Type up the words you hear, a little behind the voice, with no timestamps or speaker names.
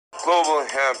Global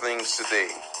happenings today.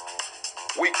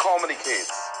 We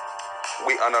communicate,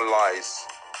 we analyze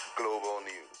global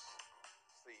news.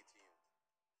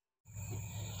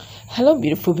 Hello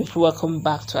beautiful people, welcome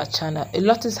back to our channel. A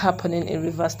lot is happening in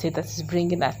Rivers State that is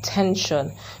bringing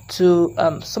attention to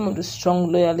some of the strong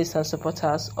loyalists and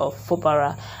supporters of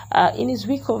Fubara. In his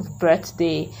week of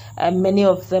birthday, many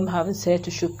of them have said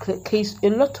to showcase a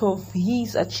lot of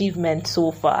his achievements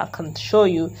so far. I can show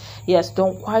you he has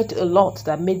done quite a lot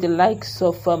that made the likes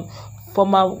of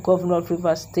former governor of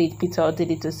Rivers State, Peter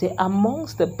Odili, to say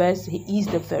amongst the best, he is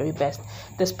the very best,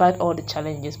 despite all the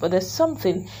challenges. But there's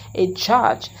something, a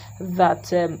charge that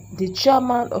the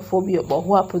chairman of Fubara,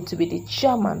 who happened to be the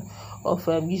chairman of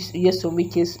Wike's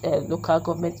local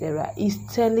government area, is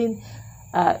telling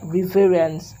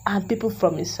Riverians and people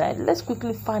from his side. Let's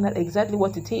quickly find out exactly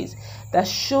what it is that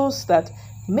shows that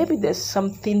maybe there's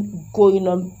something going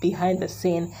on behind the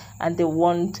scene and they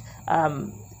want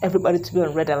everybody to be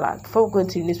on red alert. Before we go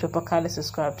into the newspaper, kindly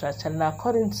subscribe to our channel.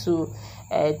 According to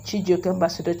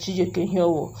Ambassador Chijioke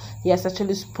Hiowo, he has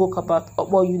actually spoke about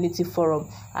Obo Unity Forum,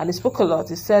 and he spoke a lot.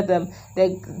 He said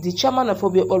the chairman of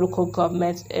Obo local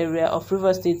government area of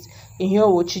Rivers State,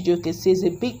 Hiowo Chijioke, says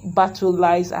a big battle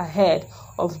lies ahead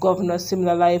of Governor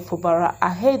Siminalayi Fubara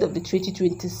ahead of the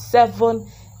 2027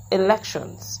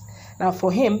 elections. Now,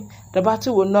 for him, the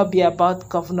battle will not be about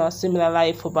Governor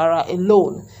Siminalayi Fubara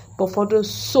alone, but for the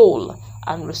soul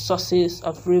and resources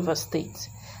of Rivers State.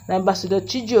 Now, Ambassador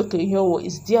Chijioke Hiowo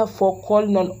is therefore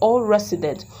calling on all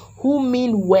residents who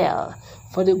mean well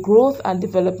for the growth and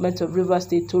development of Rivers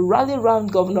State to rally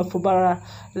around Governor Fubara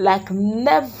like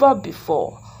never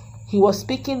before. He was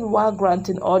speaking while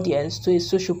granting audience to a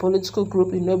socio-political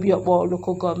group in Obo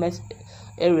local government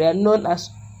area known as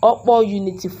Obo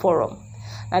Unity Forum.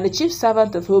 And the chief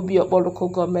servant of Obo local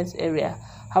government area,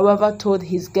 however, told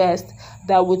his guest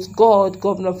that with God,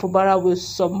 Governor Fubara will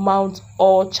surmount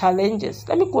all challenges.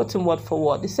 Let me quote him word for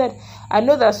word. He said, "I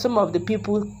know that some of the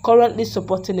people currently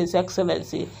supporting His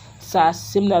Excellency, Sir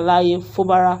Siminalayi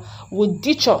Fubara, will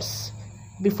ditch us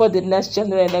before the next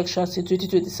general elections in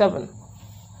 2027.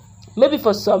 Maybe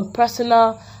for some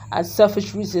personal and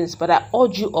selfish reasons, but I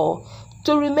urge you all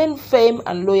to remain firm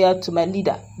and loyal to my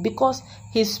leader because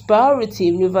his priority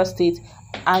in Rivers State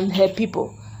and her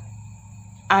people.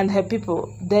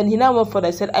 Then he now went further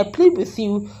and said, I plead with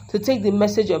you to take the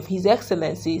message of His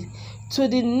Excellency to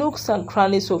the nooks and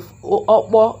crannies of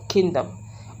Obo Kingdom.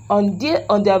 On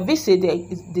their visit,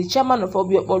 the chairman of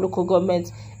Obo local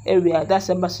government area, that's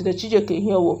Ambassador Chijioke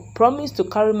Hiowo, promised to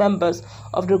carry members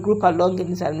of the group along in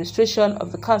his administration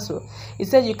of the council. He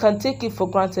said, you can take it for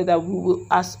granted that we will,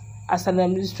 as an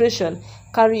administration,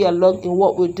 carry along in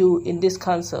what we do in this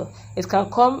council. It can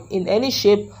come in any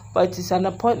shape, but it is an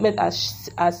appointment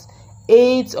as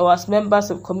aides or as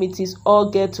members of committees, all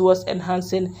geared towards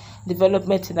enhancing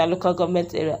development in our local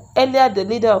government area." Earlier, the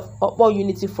leader of Obo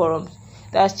Unity Forum,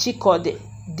 that's Chikode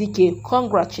DK,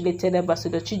 congratulated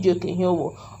Ambassador Chijioke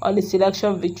Hiowo on his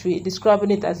election victory,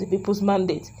 describing it as the people's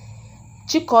mandate.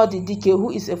 Chikode DK,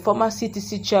 who is a former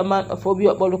CTC chairman of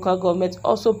Obo local government,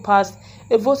 also passed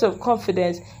a vote of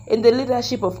confidence in the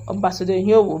leadership of Ambassador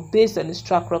Hiowo based on his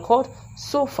track record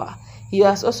so far. He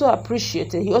also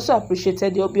appreciated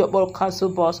the Obo council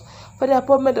boss for the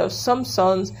appointment of some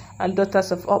sons and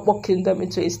daughters of Obo Kingdom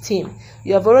into his team.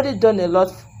 You have already done a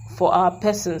lot for our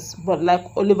persons, but like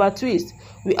Oliver Twist,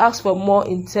 we ask for more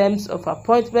in terms of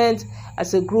appointment.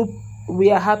 As a group, we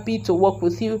are happy to work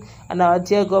with you and our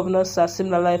dear Governor Sir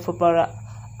Siminalayi Fubara,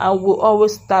 and will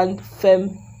always stand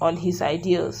firm on his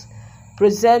ideals.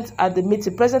 Present at that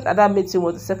meeting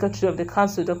was the Secretary of the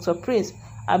Council, Dr. Prince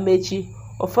Amechi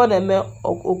Ofoneme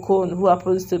Okon, who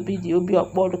happens to be the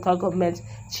Obo local government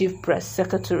chief press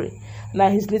secretary. Now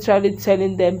he's literally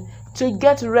telling them to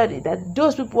get ready, that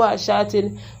those people are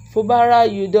shouting,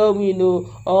 Fubara, you don't know,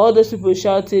 all those people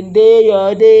shouting, day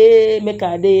your day, make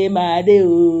a day, my day,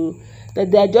 that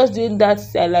they are just doing that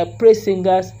like praise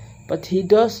singers, but he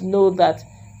does know that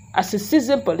as a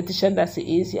seasoned politician that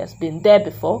he is, he has been there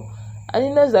before, and he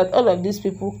knows that all of these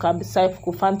people can be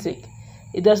sycophantic.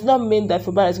 It does not mean that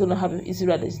Fubara is going to have an easy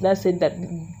ride. It's not saying that,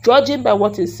 judging by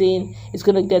what he's saying, it's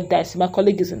going to get dicey. My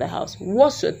colleague is in the house.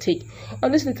 What's your take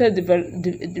on this little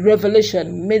the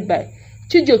revelation made by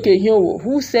Chijioke Hiowo,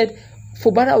 who said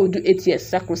Fubara will do 8 years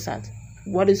sacrosanct?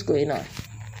 What is going on?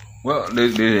 Well,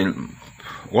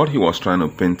 what he was trying to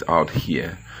paint out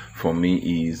here for me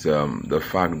is the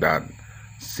fact that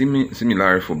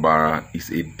Siminalayi Fubara is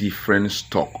a different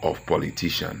stock of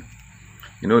politician.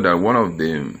 You know that one of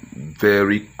the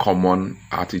very common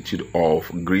attitude of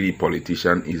greedy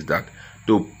politician is that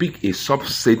they'll pick a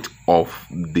subset of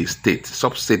the state,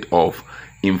 subset of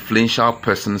influential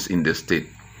persons in the state,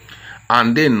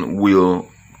 and then will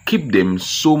keep them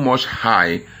so much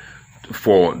high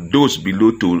for those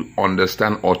below to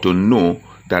understand or to know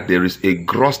that there is a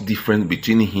gross difference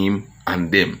between him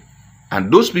and them.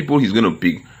 And those people he's going to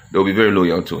pick, they'll be very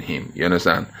loyal to him. You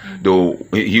understand? Though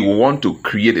he will want to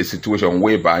create a situation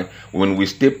whereby when we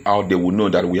step out, they will know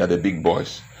that we are the big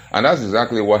boys. And that's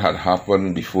exactly what had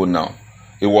happened before now.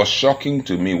 It was shocking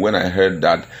to me when I heard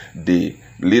that the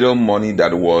little money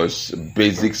that was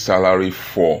basic salary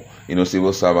for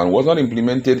civil servant was not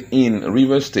implemented in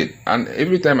Rivers State. And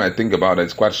every time I think about it,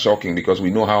 it's quite shocking because we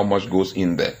know how much goes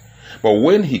in there. But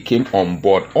when he came on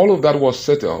board, all of that was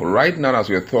settled. Right now, as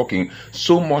we're talking,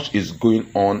 so much is going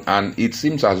on, and it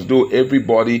seems as though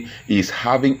everybody is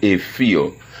having a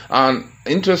feel. And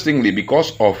interestingly,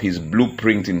 because of his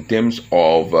blueprint in terms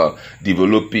of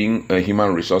developing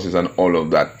human resources and all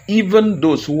of that, even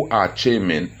those who are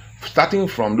chairmen, starting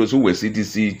from those who were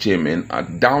CTC chairmen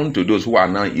down to those who are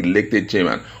now elected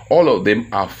chairman, all of them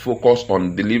are focused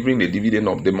on delivering the dividend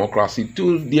of democracy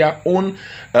to their own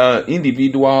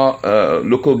individual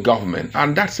local government.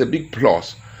 And that's a big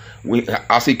plus.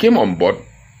 As he came on board,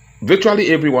 virtually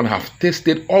everyone have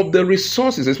tasted of the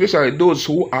resources, especially those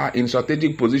who are in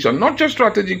strategic position. Not just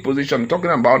strategic position, talking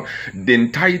about the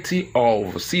entirety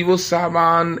of civil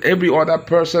servant, every other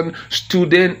person,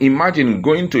 student. Imagine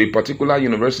going to a particular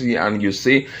university and you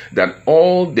say that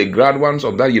all the graduates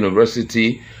of that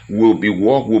university will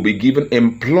be given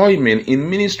employment in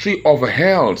Ministry of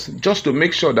Health, just to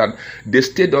make sure that the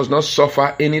state does not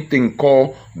suffer anything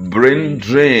called brain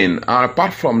drain. And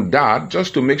apart from that,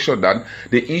 just to make sure that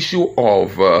the issue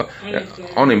of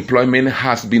unemployment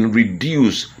has been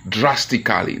reduced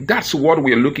drastically. That's what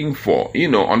we're looking for.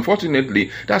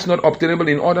 Unfortunately, that's not obtainable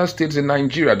in other states in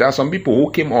Nigeria. There are some people who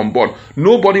came on board.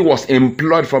 Nobody was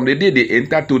employed from the day they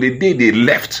entered to the day they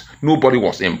left. Nobody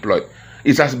was employed.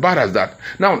 It's as bad as that.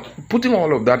 Now, putting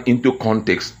all of that into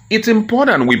context, it's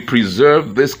important we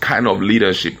preserve this kind of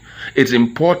leadership. It's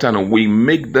important we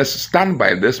make this stand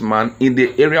by this man in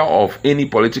the area of any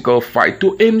political fight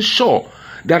to ensure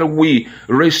that we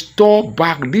restore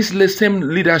back this same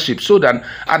leadership, so that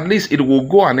at least it will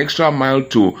go an extra mile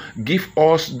to give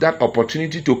us that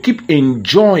opportunity to keep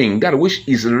enjoying that which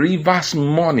is Rivers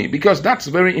money, because that's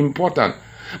very important.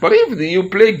 But if you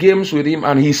play games with him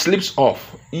and he slips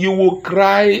off, you will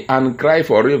cry and cry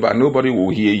forever. Nobody will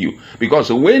hear you.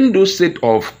 Because when those set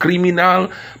of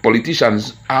criminal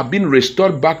politicians are being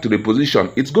restored back to the position,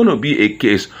 it's going to be a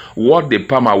case what the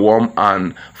Palmer worm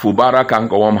and Fubara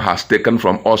cankerworm has taken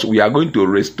from us. We are going to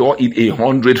restore it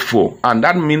 100-fold. And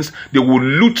that means they will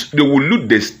loot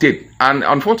the state. And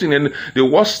unfortunately, the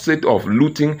worst state of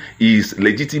looting is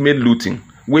legitimate looting,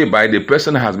 whereby the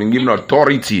person has been given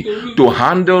authority to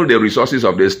handle the resources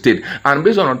of the state, and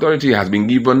based on authority has been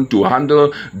given to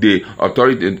handle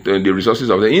the resources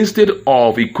of the, instead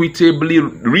of equitably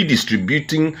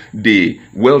redistributing the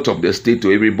wealth of the state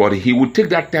to everybody, he would take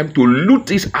that time to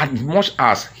loot it as much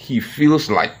as he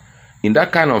feels like. In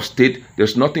that kind of state,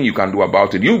 there's nothing you can do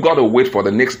about it. You've got to wait for the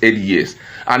next 8 years.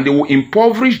 And they will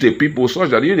impoverish the people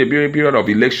such that during the period of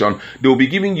election, they will be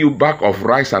giving you bag of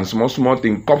rice and small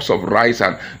things, cups of rice,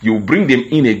 and you bring them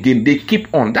in again. They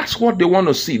keep on. That's what they want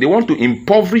to see. They want to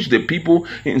impoverish the people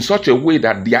in such a way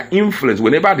that their influence,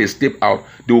 whenever they step out,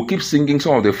 they will keep singing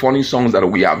some of the funny songs that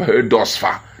we have heard thus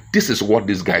far. This is what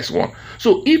these guys want.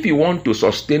 So if you want to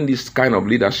sustain this kind of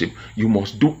leadership, you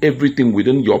must do everything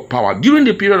within your power during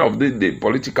the period of the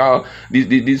political,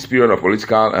 this period of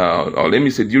political, or let me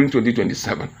say during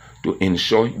 2027, to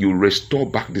ensure you restore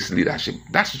back this leadership.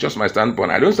 That's just my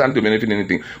standpoint. I don't stand to benefit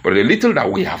anything, but the little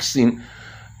that we have seen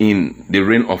in the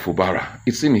reign of Fubara,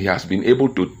 it seems he has been able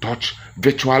to touch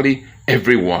virtually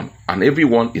everyone, and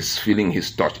everyone is feeling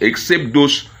his touch, except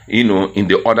those in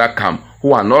the other camp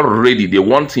who are not ready. They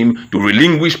want him to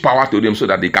relinquish power to them so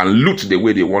that they can loot the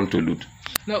way they want to loot.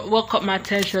 Now, what caught my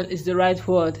attention is the right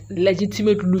word: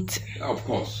 legitimate loot. Of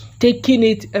course. Taking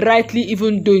it rightly,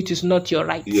 even though it is not your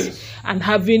right. Yes. And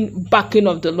having backing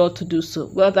of the law to do so.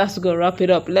 Well, that's going to wrap it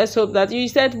up. Let's hope that you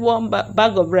said one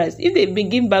bag of rice. If they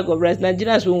begin bag of rice,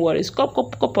 Nigerians won't worry. It's cup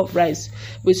of rice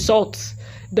with salt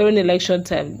during election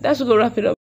time. That's going to wrap it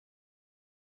up.